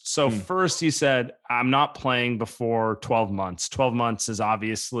first. So first he said, I'm not playing before 12 months. 12 months is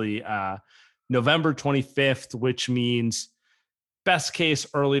obviously November 25th, which means best case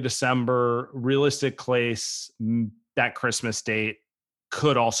early December, realistic case that Christmas date,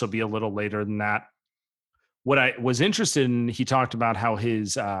 could also be a little later than that. What I was interested in, he talked about how he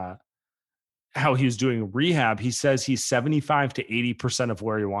was doing rehab. He says he's 75 to 80% of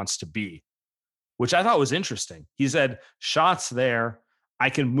where he wants to be, which I thought was interesting. He said, shots there, I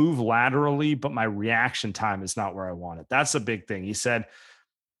can move laterally, but my reaction time is not where I want it. That's a big thing. He said,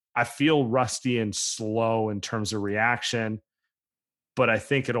 I feel rusty and slow in terms of reaction, but I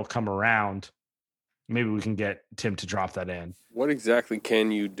think it'll come around. Maybe we can get Tim to drop that in. What exactly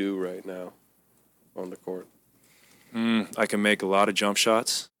can you do right now on the court? I can make a lot of jump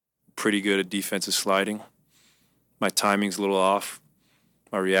shots. Pretty good at defensive sliding. My timing's a little off.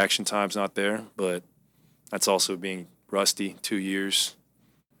 My reaction time's not there, but that's also being rusty. 2 years.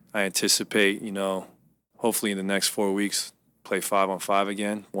 I anticipate, hopefully in the next 4 weeks, play 5-on-5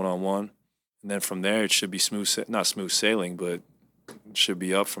 again, 1-on-1. And then from there, it should be not smooth sailing, but it should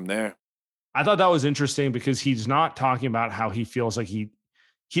be up from there. I thought that was interesting because he's not talking about how he feels like he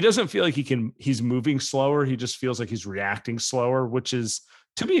doesn't feel like he's moving slower. He just feels like he's reacting slower, which is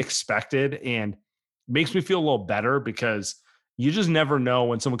to be expected and makes me feel a little better, because you just never know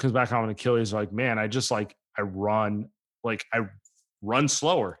when someone comes back on an Achilles, like, man, I run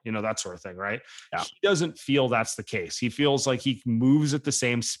slower, that sort of thing. Right. Yeah. He doesn't feel that's the case. He feels like he moves at the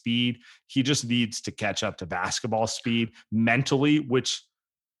same speed. He just needs to catch up to basketball speed mentally, which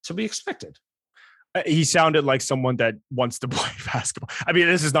to be expected. He sounded like someone that wants to play basketball. I mean,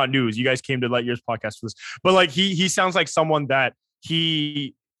 this is not news. You guys came to Light Years podcast for this, but like he sounds like someone that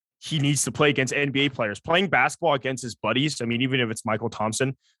he needs to play against NBA players. Playing basketball against his buddies, I mean, even if it's Michael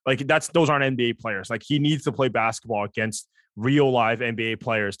Thompson, like those aren't NBA players. Like he needs to play basketball against real live NBA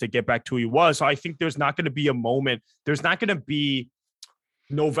players to get back to who he was. So I think there's not going to be a moment. There's not going to be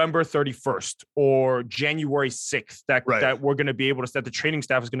November 31st or January 6th that we're going to be able to set. The training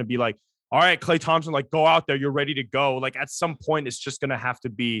staff is going to be like, all right, Klay Thompson, like go out there. You're ready to go. Like at some point, it's just going to have to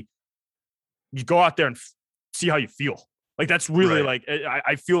be, you go out there and see how you feel. Like that's really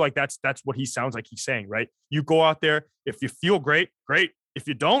I feel like that's what he sounds like he's saying, right? You go out there. If you feel great. If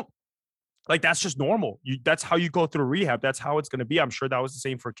you don't, like that's just normal. That's how you go through rehab. That's how it's going to be. I'm sure that was the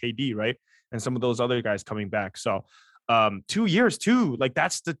same for KD, right? And some of those other guys coming back. So 2 years too, like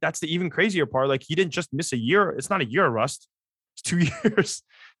that's the even crazier part. Like he didn't just miss a year. It's not a year, Rust. It's 2 years.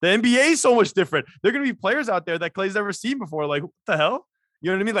 The NBA is so much different. There are going to be players out there that Klay's never seen before. Like what the hell?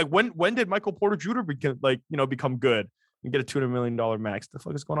 You know what I mean? Like when did Michael Porter Jr. become good and get a $200 million max? The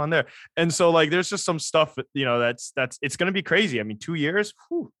fuck is going on there? And so like there's just some stuff, that's it's going to be crazy. I mean, 2 years.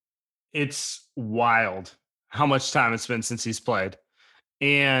 Whew. It's wild how much time it's been since he's played.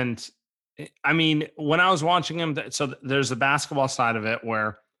 And I mean, when I was watching him, so there's the basketball side of it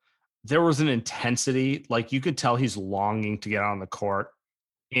where there was an intensity, like you could tell he's longing to get on the court,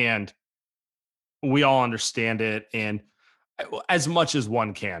 and we all understand it. And as much as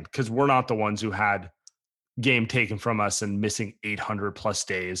one can, because we're not the ones who had game taken from us and missing 800 plus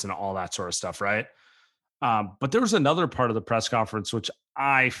days and all that sort of stuff. Right. But there was another part of the press conference, which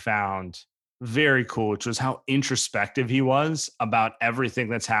I found very cool, which was how introspective he was about everything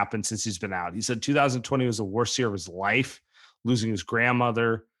that's happened since he's been out. He said 2020 was the worst year of his life, losing his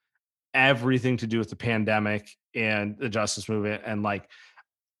grandmother, everything to do with the pandemic and the justice movement. And like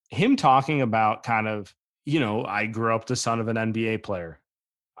him talking about kind of, I grew up the son of an NBA player.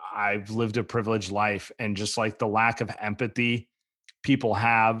 I've lived a privileged life, and just like the lack of empathy people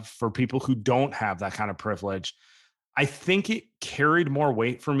have for people who don't have that kind of privilege. I think it carried more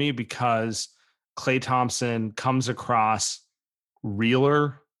weight for me because Klay Thompson comes across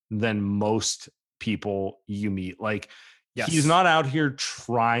realer than most people you meet. Like he's not out here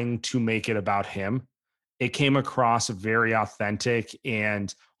trying to make it about him. It came across very authentic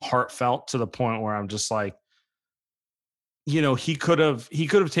and heartfelt to the point where I'm just like, he could have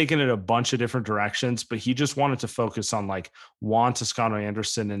taken it a bunch of different directions, but he just wanted to focus on like Juan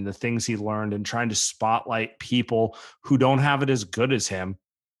Toscano-Anderson and the things he learned and trying to spotlight people who don't have it as good as him.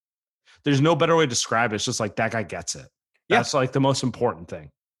 There's no better way to describe it. It's just like that guy gets it. That's like the most important thing.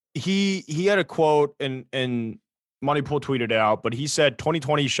 He had a quote and Moneypool tweeted it out, but he said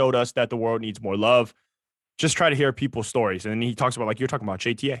 2020 showed us that the world needs more love. Just try to hear people's stories. And he talks about, like you're talking about,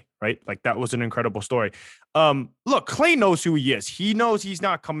 JTA, right? Like that was an incredible story. Look, Klay knows who he is. He knows he's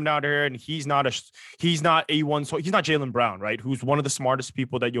not coming out here and he's not A1. So he's not Jaylen Brown, right? Who's one of the smartest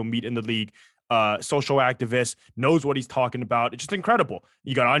people that you'll meet in the league. Social activist, knows what he's talking about. It's just incredible.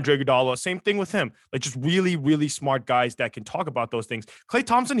 You got Andre Iguodala, same thing with him. Like just really, really smart guys that can talk about those things. Klay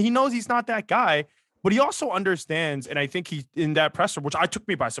Thompson, he knows he's not that guy, but he also understands, and I think he in that presser, which took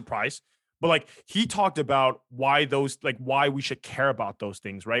me by surprise, but like he talked about why we should care about those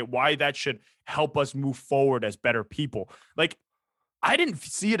things, right? Why that should help us move forward as better people. Like I didn't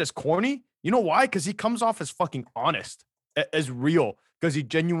see it as corny. You know why? Because he comes off as fucking honest, as real, because he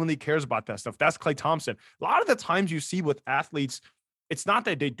genuinely cares about that stuff. That's Klay Thompson. A lot of the times you see with athletes, it's not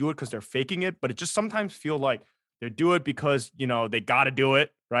that they do it because they're faking it, but it just sometimes feel like they do it because, they got to do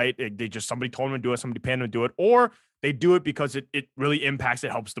it, right? They just, somebody told them to do it, somebody paid them to do it, or they do it because it really impacts,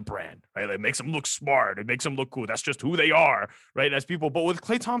 it helps the brand, right? It makes them look smart. It makes them look cool. That's just who they are, right? As people. But with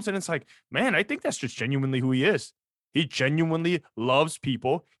Klay Thompson, it's like, man, I think that's just genuinely who he is. He genuinely loves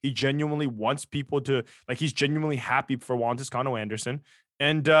people. He genuinely wants people to, like, he's genuinely happy for Juan Toscano-Anderson.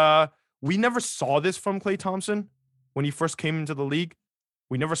 And we never saw this from Klay Thompson when he first came into the league.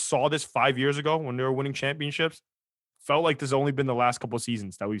 We never saw this 5 years ago when they were winning championships. Felt like there's only been the last couple of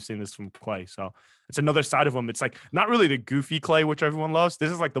seasons that we've seen this from Klay. So it's another side of him. It's like not really the goofy Klay, which everyone loves.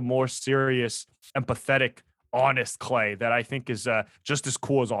 This is like the more serious, empathetic, honest Klay that I think is just as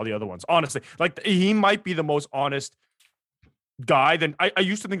cool as all the other ones. Honestly, like he might be the most honest guy. Than I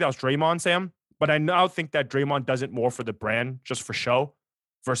used to think that was Draymond, Sam, but I now think that Draymond does it more for the brand, just for show,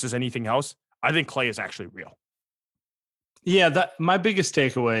 versus anything else. I think Klay is actually real. Yeah, my biggest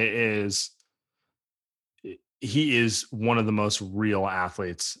takeaway is he is one of the most real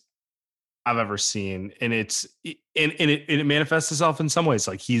athletes I've ever seen. And it manifests itself in some ways.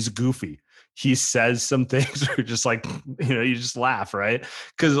 Like he's goofy. He says some things where just like, you just laugh, right?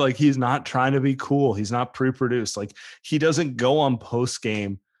 Because like he's not trying to be cool. He's not pre-produced. Like he doesn't go on post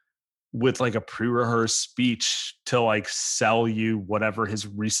game with like a pre-rehearsed speech to like sell you whatever his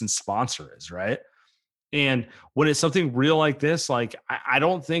recent sponsor is, right? And when it's something real like this, like I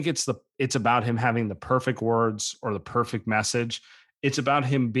don't think it's about him having the perfect words or the perfect message. It's about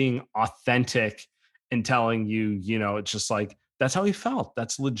him being authentic and telling you, it's just like, that's how he felt.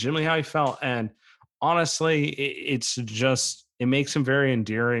 That's legitimately how he felt. And honestly, it makes him very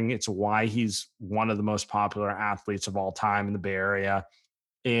endearing. It's why he's one of the most popular athletes of all time in the Bay Area.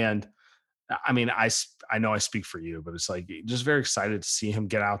 And I mean, I know I speak for you, but it's like just very excited to see him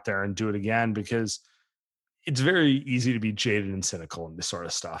get out there and do it again, because it's very easy to be jaded and cynical in this sort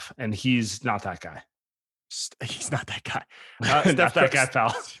of stuff. And he's not that guy. He's not that guy. Not that guy,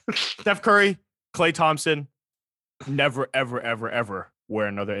 pal. Steph Curry, Klay Thompson, never, ever, ever, ever wear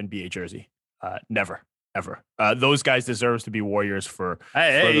another NBA jersey. Never, ever. Those guys deserve to be Warriors for.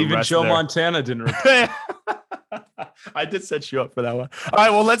 Hey, even Joe Montana didn't. I did set you up for that one. All right,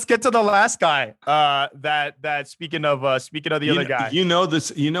 well, let's get to the last guy. That speaking of the other guy,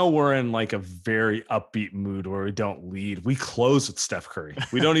 this. We're in like a very upbeat mood where we don't lead. We close with Steph Curry.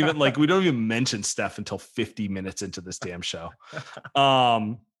 We don't even mention Steph until 50 minutes into this damn show.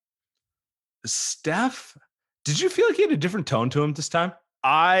 Steph, did you feel like he had a different tone to him this time?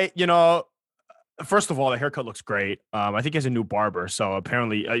 First of all, the haircut looks great. I think he has a new barber, so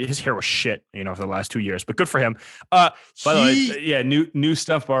apparently his hair was shit, for the last 2 years. But good for him. By the way, yeah, new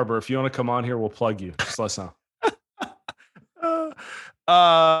Steph barber. If you want to come on here, we'll plug you. Just let us know.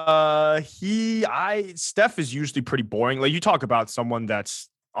 Steph is usually pretty boring. Like you talk about someone that's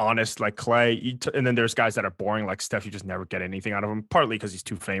honest, like Klay, and then there's guys that are boring, like Steph. You just never get anything out of him. Partly because he's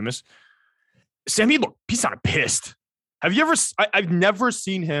too famous. Sam, he's not pissed. Have you ever? I've never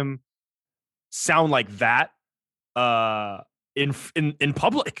seen him sound like that in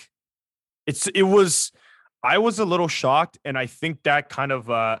public. I was a little shocked, and I think that kind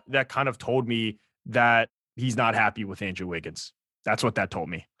of told me that he's not happy with Andrew Wiggins. That's what that told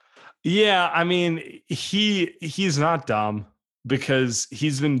me. Yeah, I mean, he's not dumb, because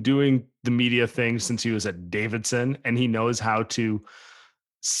he's been doing the media thing since he was at Davidson, and he knows how to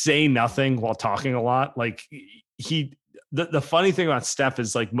say nothing while talking a lot. Like the funny thing about Steph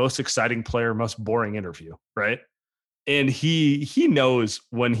is like most exciting player, most boring interview, right? And he knows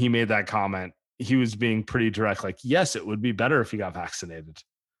when he made that comment, he was being pretty direct. Like, yes, it would be better if he got vaccinated.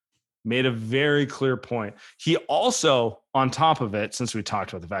 Made a very clear point. He also, on top of it, since we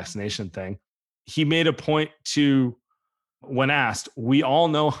talked about the vaccination thing, he made a point to, when asked, we all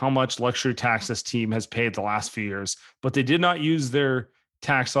know how much luxury tax this team has paid the last few years, but they did not use their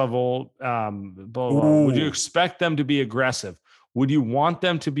tax level. Blah, blah, blah. Would you expect them to be aggressive? Would you want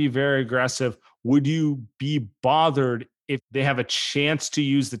them to be very aggressive? Would you be bothered if they have a chance to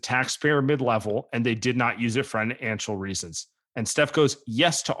use the taxpayer mid-level and they did not use it for financial reasons? And Steph goes,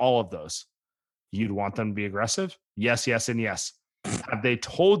 yes to all of those. You'd want them to be aggressive? Yes, yes, and yes. Have they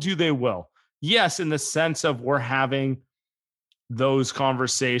told you they will? Yes, in the sense of we're having those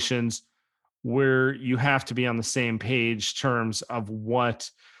conversations where you have to be on the same page terms of what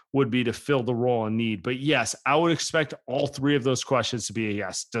would be to fill the role and need. But yes, I would expect all three of those questions to be a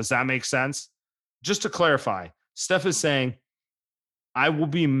yes. Does that make sense? Just to clarify, Steph is saying, I will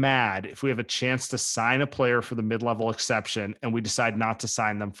be mad if we have a chance to sign a player for the mid-level exception and we decide not to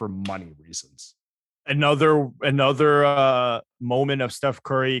sign them for money reasons. Another moment of Steph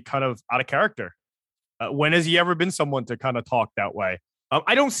Curry kind of out of character. When has he ever been someone to kind of talk that way?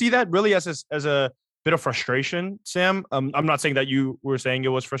 I don't see that really as a bit of frustration, Sam. I'm not saying that you were saying it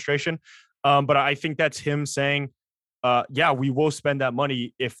was frustration, but I think that's him saying, yeah, we will spend that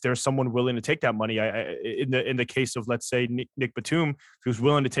money if there's someone willing to take that money. In the case of, let's say, Nick Batum, if he was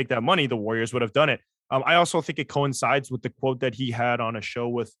willing to take that money, the Warriors would have done it. I also think it coincides with the quote that he had on a show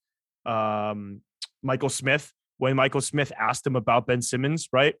with Michael Smith, when Michael Smith asked him about Ben Simmons,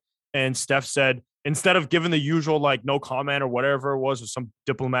 right? And Steph said, instead of giving the usual like no comment or whatever it was, or some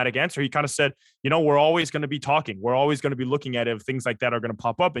diplomatic answer, he kind of said, we're always going to be talking. We're always going to be looking at it if things like that are going to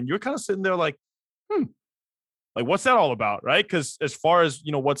pop up. And you're kind of sitting there like, like, what's that all about, right? Because as far as,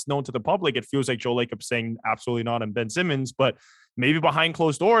 what's known to the public, it feels like Joe Lacob saying absolutely not on Ben Simmons. But maybe behind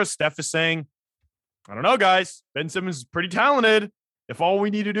closed doors, Steph is saying, I don't know, guys. Ben Simmons is pretty talented. If all we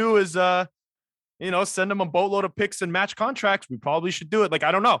need to do is, send him a boatload of picks and match contracts, we probably should do it. Like,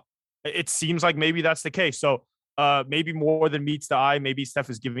 I don't know. It seems like maybe that's the case. So maybe more than meets the eye, maybe Steph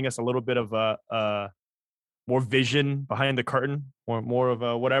is giving us a little bit of more vision behind the curtain, or more of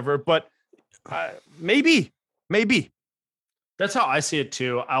a whatever. But maybe. That's how I see it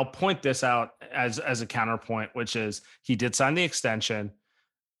too. I'll point this out as a counterpoint, which is he did sign the extension.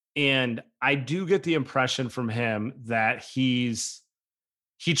 And I do get the impression from him that he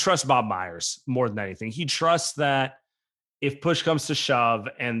trusts Bob Myers more than anything. He trusts that if push comes to shove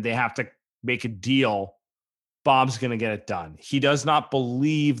and they have to make a deal, Bob's going to get it done. He does not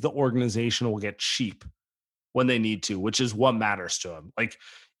believe the organization will get cheap when they need to, which is what matters to him. Like,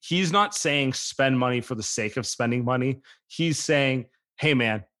 he's not saying spend money for the sake of spending money. He's saying, hey,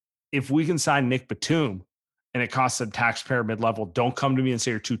 man, if we can sign Nick Batum and it costs a taxpayer mid-level, don't come to me and say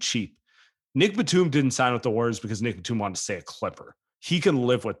you're too cheap. Nick Batum didn't sign with the Warriors because Nick Batum wanted to stay a Clipper. He can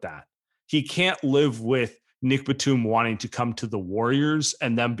live with that. He can't live with Nick Batum wanting to come to the Warriors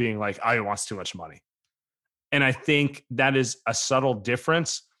and them being like, oh, he wants too much money. And I think that is a subtle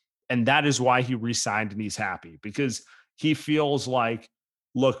difference. And that is why he re-signed and he's happy, because he feels like,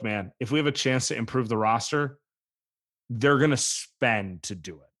 look, man, if we have a chance to improve the roster, they're going to spend to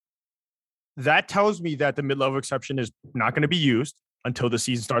do it. That tells me that the mid-level exception is not going to be used until the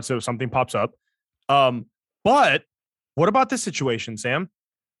season starts, so something pops up. But what about this situation, Sam?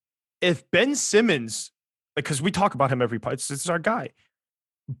 If Ben Simmons, because we talk about him every part, this is our guy.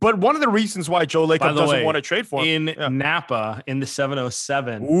 But one of the reasons why Joe Lacob doesn't want to trade for him in Napa in the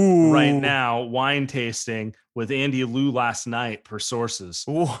 707 right now, wine tasting with Andy Liu last night per sources.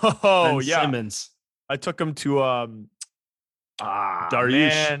 Whoa, Ben Simmons. I took him to Dariush.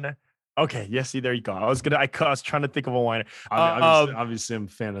 Man. Okay, yes, see, there you go. I was trying to think of a winery. Obviously, I'm a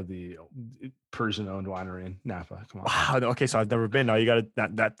fan of the Persian-owned winery in Napa. Come on. Wow. Okay, so I've never been. Now you got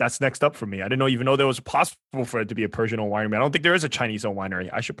to. That's next up for me. I didn't even know there was possible for it to be a Persian-owned winery. I don't think there is a Chinese-owned winery.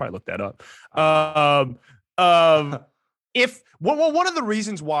 I should probably look that up. One of the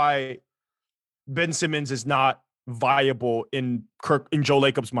reasons why Ben Simmons is not viable in Joe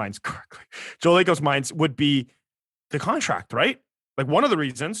Lacob's minds would be the contract, right? Like, one of the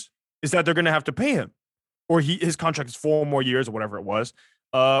reasons is that they're going to have to pay him, or his contract is 4 more years or whatever it was,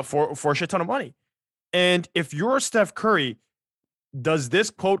 for a shit ton of money. And if you're Steph Curry, does this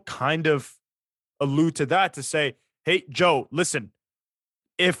quote kind of allude to that, to say, hey, Joe, listen,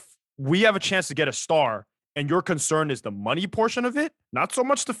 if we have a chance to get a star and your concern is the money portion of it, not so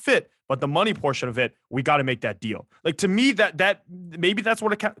much the fit, but the money portion of it, we got to make that deal. Like, to me, that maybe that's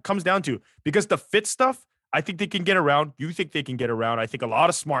what it comes down to, because the fit stuff, I think they can get around. You think they can get around. I think a lot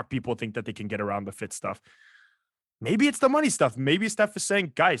of smart people think that they can get around the fit stuff. Maybe it's the money stuff. Maybe Steph is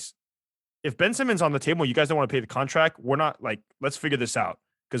saying, guys, if Ben Simmons on the table, you guys don't want to pay the contract. We're not like, let's figure this out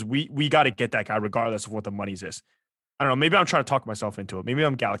because we got to get that guy regardless of what the money's is. I don't know. Maybe I'm trying to talk myself into it. Maybe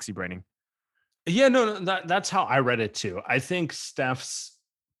I'm galaxy braining. Yeah, no, that's how I read it too. I think Steph's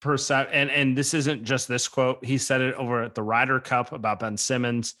and this isn't just this quote. He said it over at the Ryder Cup about Ben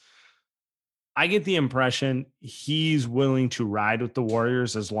Simmons. I get the impression he's willing to ride with the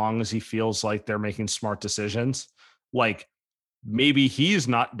Warriors as long as he feels like they're making smart decisions. Like maybe he's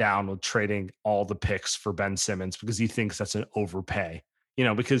not down with trading all the picks for Ben Simmons because he thinks that's an overpay,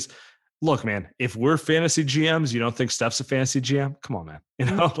 because look, man, if we're fantasy GMs, you don't think Steph's a fantasy GM? Come on, man,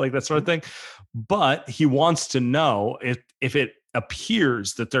 like that sort of thing. But he wants to know if it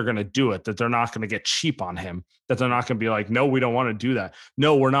appears that they're going to do it, that they're not going to get cheap on him, that they're not going to be like, no, we don't want to do that.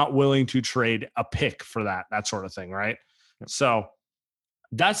 No, we're not willing to trade a pick for that sort of thing. Right. Yep. So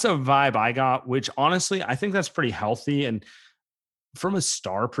that's a vibe I got, which honestly, I think that's pretty healthy. And from a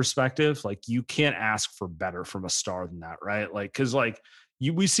star perspective, like you can't ask for better from a star than that. Right. Like, cause like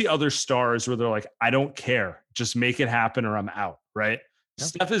we see other stars where they're like, I don't care, just make it happen or I'm out. Right. Yep.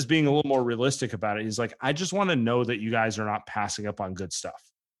 Steph is being a little more realistic about it. He's like, I just want to know that you guys are not passing up on good stuff.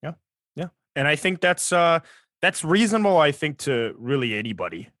 Yeah. Yeah. And I think that's reasonable, I think, to really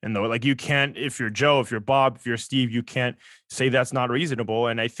anybody. And though, like you can't, if you're Joe, if you're Bob, if you're Steve, you can't say that's not reasonable.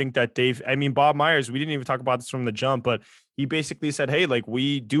 And I think that Bob Myers, we didn't even talk about this from the jump, but he basically said, hey, like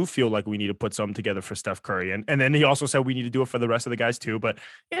we do feel like we need to put something together for Steph Curry. And then he also said we need to do it for the rest of the guys too. But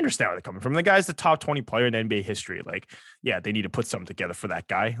I understand where they're coming from. The guy's the top 20 player in NBA history. Like, yeah, they need to put something together for that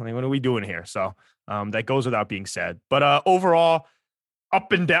guy. Like, what are we doing here? So that goes without being said. But overall,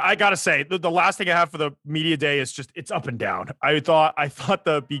 up and down. I gotta say, the last thing I have for the media day is just it's up and down. I thought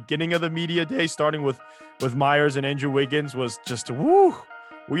the beginning of the media day, starting with Myers and Andrew Wiggins, was just woo.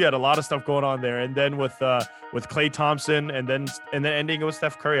 We had a lot of stuff going on there, and then with Klay Thompson, and then ending with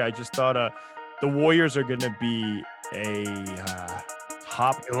Steph Curry. I just thought the Warriors are gonna be a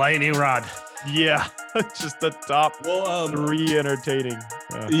top lightning rod. Yeah, just the top three entertaining.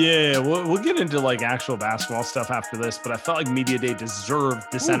 Yeah, we'll get into like actual basketball stuff after this, but I felt like Media Day deserved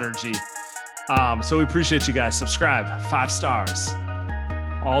this energy. So we appreciate you guys. Subscribe, 5 stars,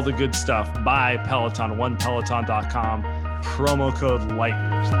 all the good stuff. Buy Peloton, onepeloton.com, promo code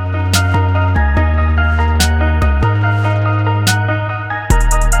LIGHTYEARS.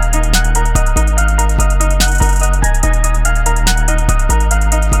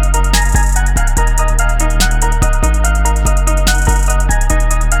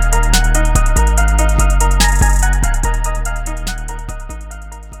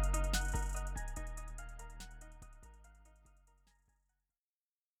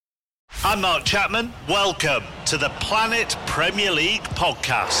 I'm Mark Chapman. Welcome to the Planet Premier League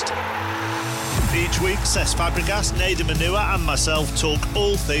podcast. Each week, Cesc Fabregas, Nader Manua and myself talk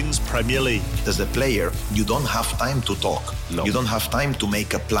all things Premier League. As a player, you don't have time to talk. No. You don't have time to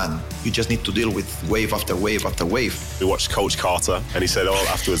make a plan. You just need to deal with wave after wave after wave. We watched Coach Carter and he said,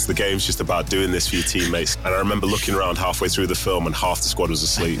 afterwards, the game's just about doing this for your teammates. And I remember looking around halfway through the film and half the squad was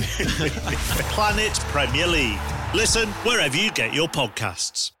asleep. Planet Premier League. Listen wherever you get your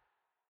podcasts.